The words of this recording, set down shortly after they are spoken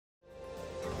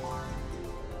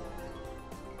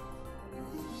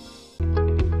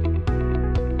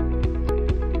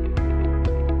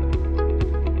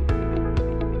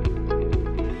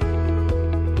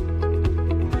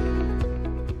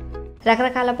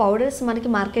రకరకాల పౌడర్స్ మనకి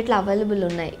మార్కెట్లో అవైలబుల్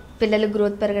ఉన్నాయి. పిల్లలు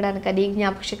గ్రోత్ పెరగడానికని,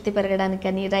 జ్ఞాపక శక్తి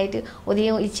పెరగడానికని, రైట్,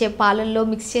 ఉదయం ఇచ్చే పాలల్లో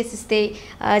మిక్స్ చేసి ఇస్తే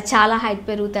చాలా హైట్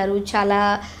పెరుగుతారు,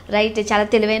 చాలా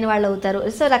తెలివైన వాళ్ళు అవుతారు.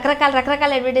 సో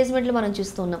రకరకాల అడ్వర్టైజ్మెంట్లు మనం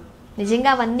చూస్తున్నాం. నిజంగా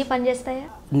అవన్నీ పనిచేస్తాయా?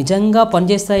 నిజంగా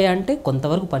పనిచేస్తాయా అంటే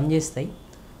కొంతవరకు పనిచేస్తాయి,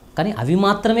 కానీ అవి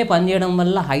మాత్రమే పనిచేయడం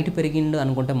వల్ల హైట్ పెరిగిండు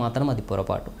అనుకుంటే మాత్రం అది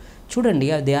పొరపాటు. చూడండి,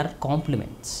 దే ఆర్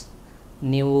కాంప్లిమెంట్స్.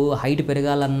 నీవు హైట్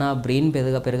పెరగాలన్నా, బ్రెయిన్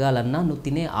పెరగాలన్నా నువ్వు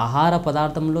తినే ఆహార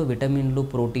పదార్థంలో విటమిన్లు,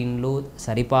 ప్రోటీన్లు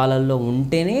సరిపాలల్లో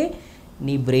ఉంటేనే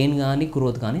నీ బ్రెయిన్ కానీ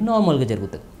గ్రోత్ కానీ నార్మల్గా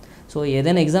జరుగుతుంది. సో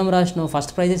ఏదైనా ఎగ్జామ్ రాసినా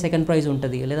ఫస్ట్ ప్రైజ్ సెకండ్ ప్రైజ్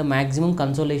ఉంటుంది, లేదా maximum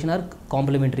consolation are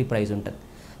complementary praise ఉంటుంది.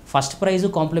 ఫస్ట్ ప్రైజు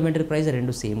కాంప్లిమెంటరీ ప్రైజ్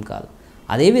రెండు సేమ్ కాదు.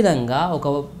 అదేవిధంగా ఒక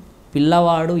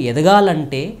పిల్లవాడు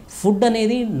ఎదగాలంటే ఫుడ్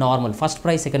అనేది normal first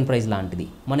prize second prize లాంటిది.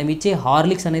 మనం ఇచ్చే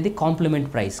హార్లిక్స్ అనేది కాంప్లిమెంట్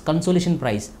ప్రైజ్, కన్సోలేషన్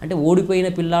ప్రైజ్. అంటే ఓడిపోయిన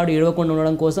పిల్లాడు ఏడవకుండా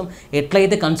ఉండడం కోసం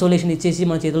ఎట్లయితే కన్సోలేషన్ ఇచ్చేసి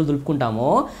మన చేతులు దులుపుకుంటామో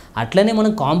అట్లనే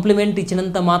మనం కాంప్లిమెంట్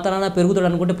ఇచ్చినంత మాత్రాన పెరుగుతాడు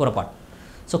అనుకుంటే పొరపాటు.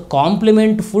 సో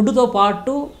కాంప్లిమెంట్ ఫుడ్తో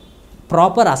పాటు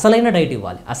ప్రాపర్ అసలైన డైట్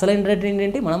ఇవ్వాలి. అసలైన డైట్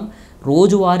ఏంటంటే మనం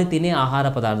రోజువారీ తినే ఆహార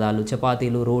పదార్థాలు,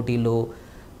 చపాతీలు, రోటీలు,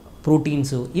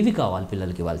 ప్రోటీన్స్, ఇవి కావాలి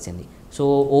పిల్లలకి ఇవ్వాల్సింది. సో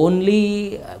ఓన్లీ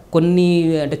కొన్ని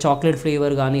అంటే చాక్లెట్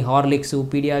ఫ్లేవర్ కానీ, హార్లిక్స్,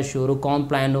 పీడియాష్యూర్,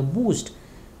 కాంప్లాన్, బూస్ట్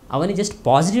అవన్నీ జస్ట్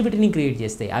పాజిటివిటీని క్రియేట్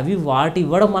చేస్తాయి. అవి వాటి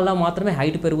ఇవ్వడం వల్ల మాత్రమే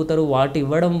హైట్ పెరుగుతారు, వాటి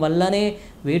ఇవ్వడం వల్లనే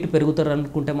వెయిట్ పెరుగుతారు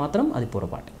అనుకుంటే మాత్రం అది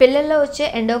పొరపాటు. పిల్లల్లో వచ్చే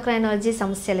ఎండోక్రైనాలజీ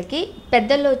సమస్యలకి,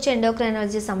 పెద్దల్లో వచ్చే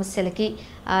ఎండోక్రైనాలజీ సమస్యలకి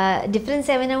డిఫరెన్స్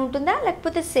ఏమైనా ఉంటుందా,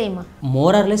 లేకపోతే సేమా?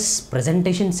 మోర్ ఆర్ లెస్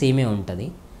ప్రజెంటేషన్ సేమే ఉంటుంది,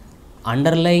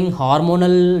 అండర్లయింగ్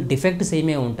హార్మోనల్ డిఫెక్ట్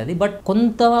సేమే ఉంటుంది, బట్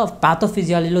కొంత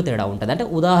ప్యాథోఫిజియాలజీలో తేడా ఉంటుంది. అంటే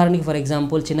ఉదాహరణకి ఫర్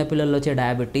ఎగ్జాంపుల్ చిన్నపిల్లల్లో వచ్చే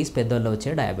డయాబెటీస్, పెద్దల్లో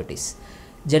వచ్చే డయాబెటీస్.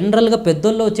 జనరల్గా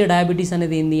పెద్దల్లో వచ్చే డయాబెటీస్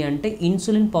అనేది ఏంటి అంటే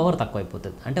ఇన్సులిన్ పవర్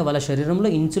తక్కువైపోతుంది. అంటే వాళ్ళ శరీరంలో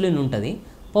ఇన్సులిన్ ఉంటుంది,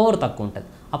 పవర్ తక్కువ ఉంటుంది.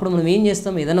 అప్పుడు మనం ఏం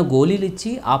చేస్తాం, ఏదైనా గోళీలు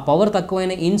ఇచ్చి ఆ పవర్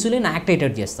తక్కువైన ఇన్సులిన్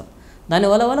యాక్టివేటెడ్ చేస్తాం,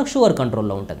 దానివల్ల వాళ్ళకి షుగర్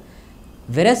కంట్రోల్లో ఉంటుంది.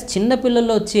 వెరస్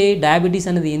చిన్నపిల్లల్లో వచ్చే డయాబెటీస్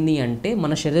అనేది ఏంటి అంటే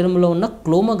మన శరీరంలో ఉన్న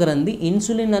క్లోమ గ్రంథి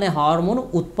ఇన్సులిన్ అనే హార్మోన్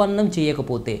ఉత్పన్నం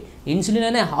చేయకపోతే, ఇన్సులిన్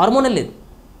అనే హార్మోనే లేదు,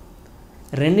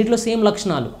 రెండిట్లో సేమ్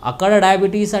లక్షణాలు. అక్కడ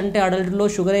డయాబెటీస్ అంటే అడల్ట్లో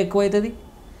షుగర్ ఎక్కువవుతుంది,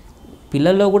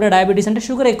 పిల్లల్లో కూడా డయాబెటీస్ అంటే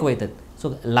షుగర్ ఎక్కువవుతుంది. సో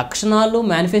లక్షణాలు,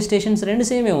 మేనిఫెస్టేషన్స్ రెండు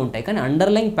సేమే ఉంటాయి, కానీ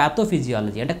అండర్లయింగ్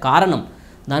ప్యాథోఫిజియాలజీ అంటే కారణం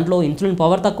దాంట్లో ఇన్సులిన్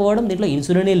పవర్ తక్కువ అవడం, దీంట్లో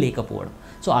ఇన్సులినే లేకపోవడం.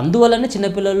 సో అందువల్లనే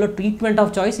చిన్నపిల్లల్లో treatment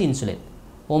of choice insulin.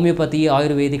 Homeopathy,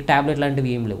 ayurvedic, tablet లాంటివి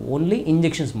ఏం లేవు, ఓన్లీ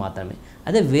ఇంజెక్షన్స్ మాత్రమే.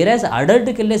 అదే వేరేస్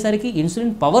అడల్ట్కి వెళ్ళేసరికి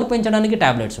ఇన్సులిన్ పవర్ పెంచడానికి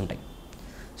ట్యాబ్లెట్స్ ఉంటాయి.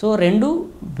 సో రెండు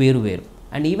వేరు.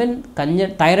 అండ్ ఈవెన్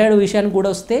థైరాయిడ్ విషయానికి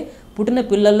కూడా వస్తే పుట్టిన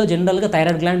పిల్లల్లో జనరల్గా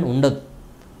థైరాయిడ్ గ్లాండ్ ఉండదు,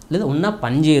 లేదా ఉన్నా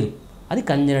పనిచేయదు, అది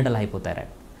కంజెనిటల్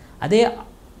హైపోథైరాయిడ్. అదే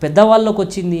పెద్దవాళ్ళకి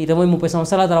వచ్చింది 20-30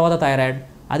 సంవత్సరాల తర్వాత థైరాయిడ్,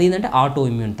 అది ఏంటంటే ఆటో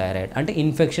ఇమ్యూన్ థైరాయిడ్. అంటే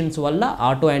ఇన్ఫెక్షన్స్ వల్ల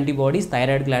ఆటో యాంటీబాడీస్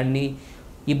థైరాయిడ్ గ్లాండ్ని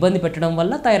ఇబ్బంది పెట్టడం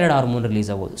వల్ల థైరాయిడ్ హార్మోన్ రిలీజ్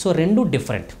అవ్వదు. సో రెండు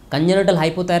డిఫరెంట్. కంజెనిటల్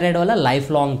హైపోథైరాయిడ్ వల్ల లైఫ్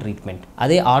లాంగ్ ట్రీట్మెంట్,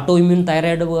 అదే ఆటో ఇమ్యూన్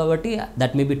థైరాయిడ్ కాబట్టి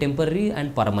that may be temporary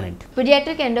and permanent.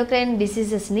 Paediatric endocrine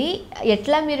డిసీజెస్ని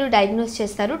ఎట్లా మీరు డయాగ్నోస్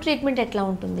చేస్తారు, ట్రీట్మెంట్ ఎట్లా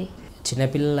ఉంటుంది?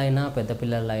 చిన్నపిల్లలైనా పెద్ద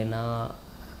పిల్లలైనా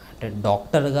అంటే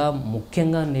డాక్టర్గా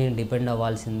ముఖ్యంగా నేను డిపెండ్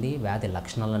అవ్వాల్సింది వ్యాధి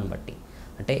లక్షణాలను బట్టి.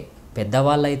 అంటే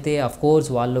పెద్దవాళ్ళైతే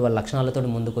అఫ్కోర్స్ వాళ్ళ లక్షణాలతో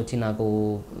ముందుకు వచ్చి నాకు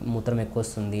మూత్రం ఎక్కువ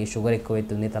వస్తుంది, షుగర్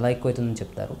ఎక్కువైతుంది, తల ఎక్కువైతుందని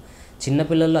చెప్తారు.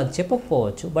 చిన్నపిల్లల్లో అది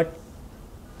చెప్పకపోవచ్చు, బట్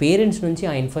పేరెంట్స్ నుంచి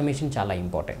ఆ ఇన్ఫర్మేషన్ చాలా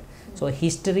important. So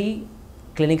history,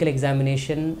 clinical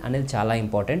examination అనేది చాలా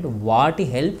ఇంపార్టెంట్. వాటి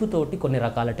హెల్ప్ తోటి కొన్ని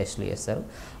రకాల టెస్టులు చేస్తారు.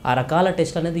 ఆ రకాల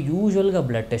టెస్టులు అనేది యూజువల్గా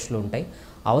బ్లడ్ టెస్టులు ఉంటాయి.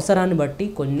 అవసరాన్ని బట్టి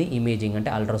కొన్ని ఇమేజింగ్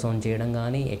అంటే అల్ట్రాసౌండ్ చేయడం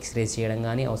కానీ, ఎక్స్రేస్ చేయడం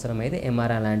కానీ, అవసరమైతే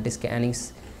ఎంఆర్ఐ లాంటి స్కానింగ్స్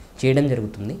చేయడం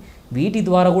జరుగుతుంది. వీటి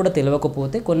ద్వారా కూడా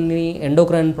తెలియకపోతే కొన్ని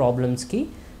ఎండోక్రైన్ ప్రాబ్లమ్స్కి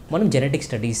మనం జెనెటిక్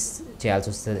స్టడీస్ చేయాల్సి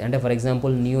వస్తుంది. అంటే ఫర్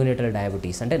ఎగ్జాంపుల్ నియోనేటల్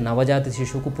డయాబెటీస్ అంటే నవజాత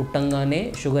శిశువుకు పుట్టంగానే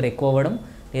షుగర్ ఎక్కువ అవ్వడం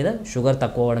లేదా షుగర్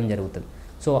తక్కువ అవ్వడం జరుగుతుంది.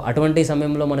 సో అటువంటి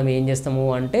సమయంలో మనం ఏం చేస్తాము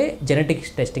అంటే జెనెటిక్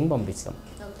టెస్టింగ్ పంపిస్తాం.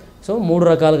 సో 3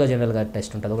 రకాలుగా జనరల్గా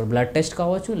టెస్ట్ ఉంటుంది. ఒకటి బ్లడ్ టెస్ట్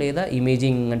కావచ్చు, లేదా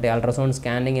ఇమేజింగ్ అంటే అల్ట్రాసౌండ్,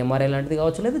 స్కానింగ్, ఎంఆర్ఐ లాంటిది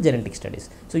కావచ్చు, లేదా జెనెటిక్ స్టడీస్.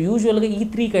 సో యూజువల్గా ఈ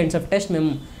 3 కైండ్స్ ఆఫ్ టెస్ట్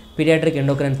మేము పీడియాట్రిక్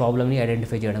ఎండోక్రైన్ ప్రాబ్లమ్ని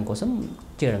ఐడెంటిఫై చేయడం కోసం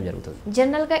చేయడం జరుగుతుంది.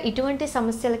 జనరల్గా ఇటువంటి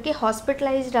సమస్యలకి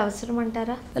హాస్పిటలైజ్డ్ అవసరం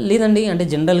అంటారా? లేదండి. అంటే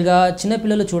జనరల్గా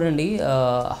చిన్నపిల్లలు చూడండి,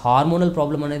 హార్మోనల్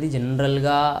ప్రాబ్లం అనేది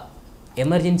జనరల్గా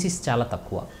ఎమర్జెన్సీస్ చాలా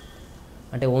తక్కువ.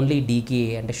 అంటే ఓన్లీ డీకే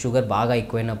అంటే షుగర్ బాగా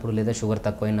ఎక్కువైనప్పుడు, లేదా షుగర్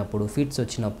తక్కువైనప్పుడు, ఫిట్స్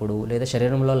వచ్చినప్పుడు, లేదా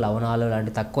శరీరంలో లవణాలు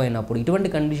లాంటి తక్కువైనప్పుడు, ఇటువంటి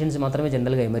కండిషన్స్ మాత్రమే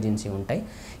జనరల్గా ఎమర్జెన్సీ ఉంటాయి.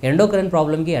 ఎండోక్రైన్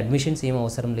ప్రాబ్లమ్కి అడ్మిషన్స్ ఏం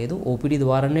అవసరం లేదు, ఓపీడీ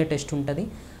ద్వారానే టెస్ట్ ఉంటుంది.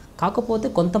 కాకపోతే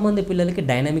కొంతమంది పిల్లలకి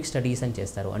డైనమిక్ స్టడీస్ అని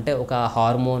చేస్తారు. అంటే ఒక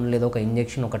హార్మోన్ లేదా ఒక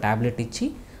ఇంజెక్షన్, ఒక ట్యాబ్లెట్ ఇచ్చి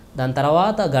దాని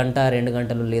తర్వాత 1-2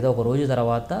 గంటలు లేదా ఒక రోజు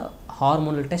తర్వాత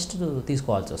హార్మోనల్ టెస్ట్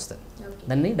తీసుకోవాల్సి వస్తుంది.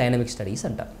 దాన్ని డైనమిక్ స్టడీస్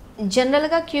అంటారు.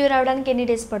 జనరల్గా క్యూర్ అవడానికి ఎన్ని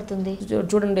డేస్ పడుతుంది?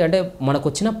 చూడండి, అంటే మనకు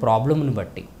వచ్చిన ప్రాబ్లమ్ని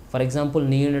బట్టి, ఫర్ ఎగ్జాంపుల్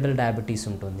నియోనటల్ డయాబెటీస్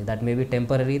ఉంటుంది, that may be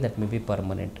temporary, that may be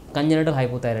permanent. Congenital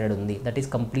hypothyroid ఉంది, దట్ ఈస్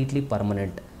కంప్లీట్లీ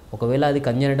పర్మనెంట్. ఒకవేళ అది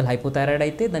కంజెనిటల్ హైపోథైరాయిడ్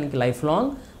అయితే దానికి లైఫ్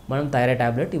లాంగ్ మనం థైరాయిడ్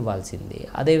ట్యాబ్లెట్ ఇవ్వాల్సిందే.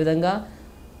 అదేవిధంగా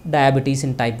diabetes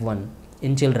in type 1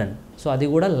 in children, so అది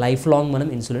కూడా లైఫ్ లాంగ్ మనం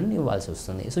ఇన్సులిన్ ఇవ్వాల్సి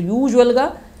వస్తుంది. సో యూజువల్గా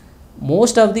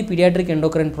most of the paediatric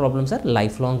endocrine problems are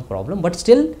life long problem, but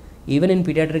still even in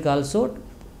paediatric also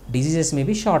diseases may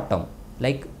be short term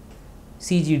like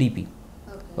CGDP,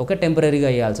 ఒక టెంపరీగా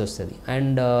వేయాల్సి వస్తుంది.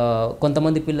 అండ్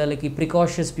కొంతమంది పిల్లలకి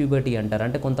ప్రికాషియస్ ప్యూబర్టీ అంటారు,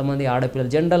 అంటే కొంతమంది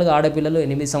ఆడపిల్లలు, జనరల్గా ఆడపిల్లలు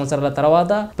 8 సంవత్సరాల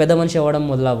తర్వాత పెద్ద మనిషి అవ్వడం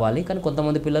మొదలవ్వాలి, కానీ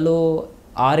కొంతమంది పిల్లలు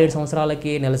 6-7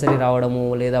 సంవత్సరాలకి నెలసరి రావడము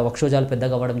లేదా వక్షోజాలు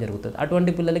పెద్దగా అవ్వడం జరుగుతుంది.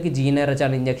 అటువంటి పిల్లలకి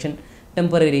జీనరచాన్ injection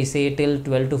temporary say till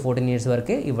 12 to 14 years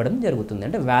వరకే ఇవ్వడం జరుగుతుంది.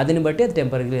 అంటే వ్యాధిని బట్టి అది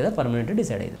టెంపరీ లేదా పర్మనెంట్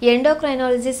డిసైడ్ అయ్యింది.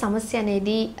 ఎండోక్రైనాలజీ సమస్య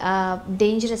అనేది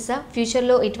డేంజరస్సా?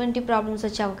 ఫ్యూచర్లో ఎటువంటి ప్రాబ్లమ్స్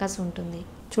వచ్చే అవకాశం ఉంటుంది?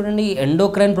 చూడండి,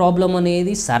 ఎండోక్రైన్ ప్రాబ్లం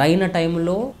అనేది సరైన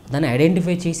టైంలో దాన్ని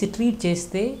ఐడెంటిఫై చేసి ట్రీట్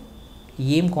చేస్తే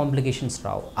ఏం కాంప్లికేషన్స్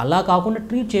రావు. అలా కాకుండా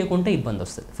ట్రీట్ చేయకుంటే ఇబ్బంది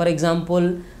వస్తుంది. ఫర్ ఎగ్జాంపుల్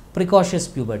ప్రికాషియస్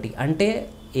ప్యూబర్టీ అంటే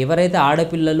ఎవరైతే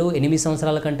ఆడపిల్లలు 8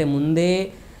 సంవత్సరాల కంటే ముందే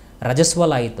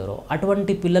రజస్వల అవుతారో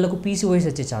అటువంటి పిల్లలకు PCOS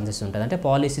వచ్చే ఛాన్సెస్ ఉంటుంది. అంటే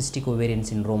పాలిసిస్టిక్ ఓవేరియన్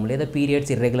సిండ్రోమ్, లేదా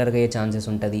పీరియడ్స్ ఇర్రెగ్యులర్గా అయ్యే ఛాన్సెస్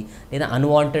ఉంటుంది, లేదా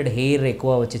అన్వాంటెడ్ హెయిర్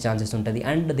ఎక్కువ వచ్చే ఛాన్సెస్ ఉంటుంది.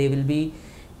 And they will be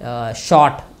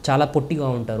short, చాలా పొట్టిగా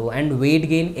ఉంటారు, అండ్ వెయిట్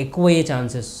గెయిన్ ఎక్కువ అయ్యే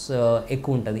ఛాన్సెస్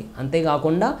ఎక్కువ ఉంటుంది.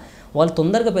 అంతేకాకుండా వాళ్ళు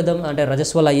తొందరగా అంటే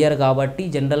రజస్వల అయ్యారు కాబట్టి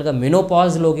జనరల్గా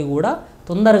మెనోపాజ్లోకి కూడా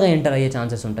తొందరగా ఎంటర్ అయ్యే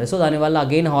ఛాన్సెస్ ఉంటాయి. సో దానివల్ల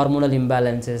అగైన్ హార్మోనల్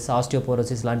ఇంబ్యాలెన్సెస్,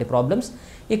 ఆస్టియోపోరోసిస్ లాంటి ప్రాబ్లమ్స్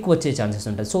ఎక్కువ వచ్చే ఛాన్సెస్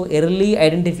ఉంటాయి. So early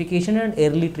identification and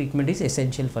early treatment is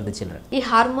essential for the children. ఈ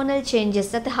హార్మోనల్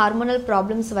చేంజెస్ అంటే హార్మోనల్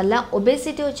ప్రాబ్లమ్స్ వల్ల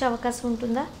ఒబేసిటీ వచ్చే అవకాశం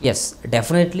ఉంటుందా? Yes,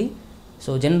 definitely.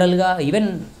 సో జనరల్గా ఈవెన్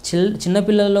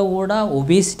చిన్నపిల్లల్లో కూడా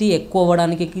ఒబేసిటీ ఎక్కువ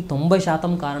అవ్వడానికి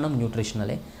 90% కారణం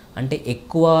న్యూట్రిషనలే. అంటే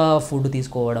ఎక్కువ ఫుడ్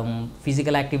తీసుకోవడం,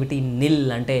 ఫిజికల్ యాక్టివిటీ నిల్,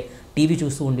 అంటే టీవీ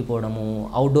చూస్తూ ఉండిపోవడము,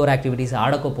 అవుట్డోర్ యాక్టివిటీస్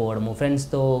ఆడకపోవడము,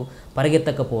 ఫ్రెండ్స్తో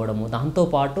పరిగెత్తకపోవడము,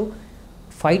 దాంతోపాటు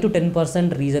 5 to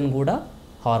 10% రీజన్ కూడా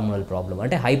హార్మోనల్ ప్రాబ్లం.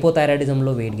 అంటే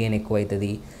హైపోథైరాయిడిజంలో వెయిట్ గెయిన్ ఎక్కువ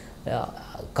అవుతుంది,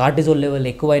 కార్టిజోల్ లెవెల్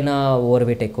ఎక్కువైనా ఓవర్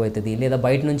వెయిట్ ఎక్కువ అవుతుంది, లేదా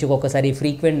బయట నుంచి ఒక్కొక్కసారి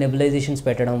ఫ్రీక్వెంట్ నెబులైజేషన్స్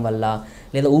పెట్టడం వల్ల,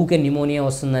 లేదా ఊకే న్యూమోనియా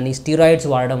వస్తుందని స్టీరాయిడ్స్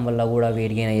వాడడం వల్ల కూడా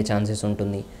వెయిట్ గెయిన్ అయ్యే ఛాన్సెస్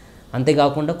ఉంటుంది.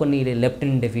 అంతేకాకుండా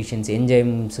లెప్టిన్ డెఫిషియన్సీ,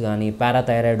 ఎంజైమ్స్ కానీ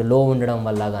పారాథైరాయిడ్ లో ఉండడం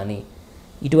వల్ల కానీ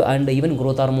and even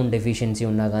growth hormone deficiency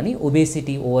ఉన్నా కానీ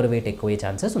ఒబేసిటీ, ఓవర్ వెయిట్ ఎక్కువ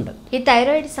ఛాన్సెస్ ఉంటుంది. ఈ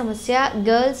థైరాయిడ్ సమస్య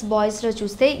గర్ల్స్ బాయ్స్లో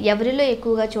చూస్తే ఎవరిలో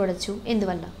ఎక్కువగా చూడొచ్చు,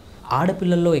 ఎందువల్ల?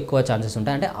 ఆడపిల్లల్లో ఎక్కువ ఛాన్సెస్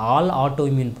ఉంటాయి. అంటే ఆల్ ఆటో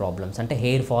ఇమ్యూన్ ప్రాబ్లమ్స్, అంటే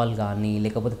హెయిర్ ఫాల్ కానీ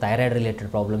లేకపోతే థైరాయిడ్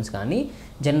రిలేటెడ్ ప్రాబ్లమ్స్ కానీ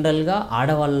జనరల్గా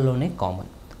ఆడవాళ్ళలోనే కామన్.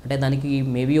 అంటే దానికి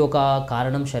మేబీ ఒక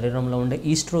కారణం శరీరంలో ఉండే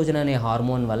ఈస్ట్రోజన్ అనే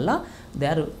హార్మోన్ వల్ల they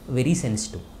are very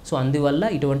sensitive. So అందువల్ల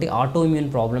ఇటువంటి auto immune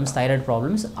problems, thyroid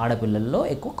problems ఆడపిల్లల్లో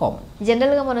ఎక్కువ కామన్.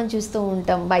 జనరల్గా మనం చూస్తూ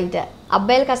ఉంటాం బయట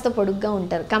అబ్బాయిలు కాస్త పొడుగ్గా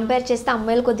ఉంటారు, కంపేర్ చేస్తే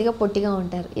అమ్మాయిలు కొద్దిగా పొట్టిగా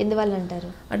ఉంటారు, ఎందువల్ల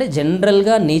అంటారు? అంటే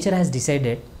జనరల్గా నేచర్ హ్యాస్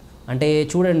డిసైడెడ్. అంటే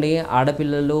చూడండి,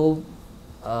 ఆడపిల్లలు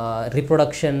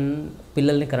రీప్రొడక్షన్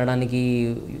పిల్లల్ని కనడానికి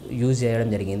యూజ్ చేయడం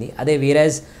జరిగింది. అదే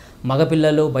వేరేజ్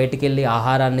మగపిల్లలు బయటికి వెళ్ళి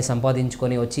ఆహారాన్ని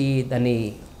సంపాదించుకొని వచ్చి దాన్ని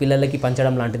పిల్లలకి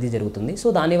పంచడం లాంటిది జరుగుతుంది. సో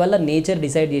దానివల్ల నేచర్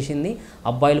డిసైడ్ చేసింది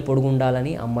అబ్బాయిలు పొడుగు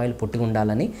ఉండాలని, అమ్మాయిలు పొట్టిగా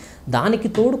ఉండాలని. దానికి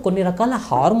తోడు కొన్ని రకాల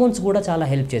హార్మోన్స్ కూడా చాలా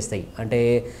హెల్ప్ చేస్తాయి. అంటే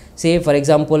ఫర్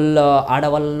ఎగ్జాంపుల్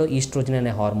ఆడవాళ్ళలో ఈస్ట్రోజన్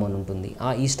అనే హార్మోన్ ఉంటుంది.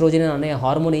 ఆ ఈస్ట్రోజన్ అనే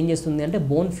హార్మోన్ ఏం చేస్తుంది అంటే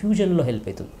బోన్ ఫ్యూజన్లో హెల్ప్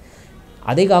అవుతుంది.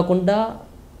 అదే కాకుండా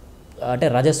అంటే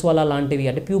రజస్వల లాంటివి,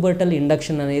 అంటే ప్యూబర్టల్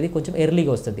ఇండక్షన్ అనేది కొంచెం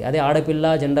ఎర్లీగా వస్తుంది. అదే ఆడపిల్ల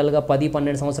జనరల్గా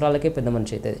 10-12 సంవత్సరాలకే పెద్ద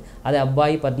మనిషి అవుతుంది. అదే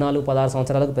అబ్బాయి 14-16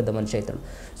 సంవత్సరాలకు పెద్ద మనిషి అవుతాడు.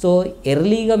 సో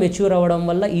ఎర్లీగా మెచ్యూర్ అవ్వడం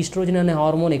వల్ల ఈస్ట్రోజన్ అనే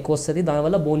హార్మోన్ ఎక్కువ వస్తుంది,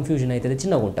 దానివల్ల బోన్ ఫ్యూజన్ అవుతుంది,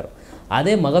 చిన్నగా ఉంటారు.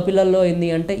 అదే మగపిల్లల్లో ఏంటి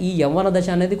అంటే ఈ యవ్వన దశ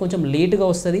అనేది కొంచెం లేటుగా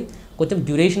వస్తుంది, కొంచెం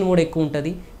డ్యూరేషన్ కూడా ఎక్కువ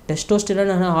ఉంటుంది.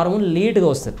 టెస్టోస్టెరాన్ అనే హార్మోన్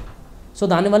లేటుగా వస్తుంది. సో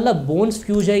దానివల్ల బోన్స్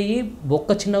ఫ్యూజ్ అయ్యి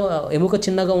ఎముక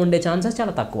చిన్నగా ఉండే ఛాన్సెస్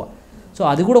చాలా తక్కువ. సో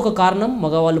అది కూడా ఒక కారణం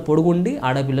మగవాళ్ళు పొడుగుండి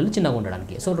ఆడపిల్లలు చిన్నగా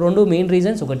ఉండడానికి. సో 2 మెయిన్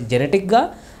రీజన్స్, ఒకటి జెనెటిక్గా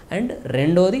అండ్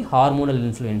రెండోది hormonal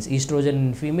influence, oestrogen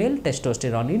in female,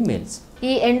 testosterone in males.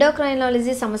 ఈ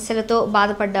ఎండోక్రైనాలజీ సమస్యలతో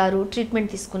బాధపడ్డారు,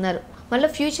 ట్రీట్మెంట్ తీసుకున్నారు, మళ్ళీ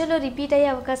ఫ్యూచర్లో రిపీట్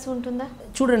అయ్యే అవకాశం ఉంటుందా?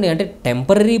 చూడండి, అంటే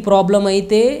టెంపరీ ప్రాబ్లం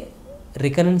అయితే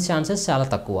రికరెన్స్ ఛాన్సెస్ చాలా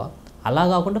తక్కువ. అలా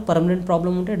కాకుండా పర్మనెంట్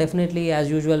ప్రాబ్లం ఉంటే డెఫినెట్లీ యాజ్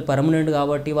యూజువల్ పర్మనెంట్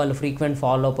కాబట్టి వాళ్ళు ఫ్రీక్వెంట్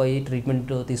ఫాలో అప్ అయ్యి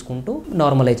ట్రీట్మెంట్ తీసుకుంటూ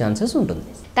నార్మల్ అయ్యే ఛాన్సెస్ ఉంటుంది.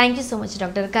 Thank you so much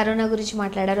doctor. Corona గురించి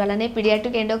మాట్లాడారు, అలానే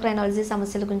పీడియాట్రిక్ ఎండోక్రైనాలజీ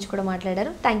సమస్యల గురించి కూడా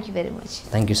మాట్లాడారు. Thank you very much.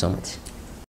 Thank you so much.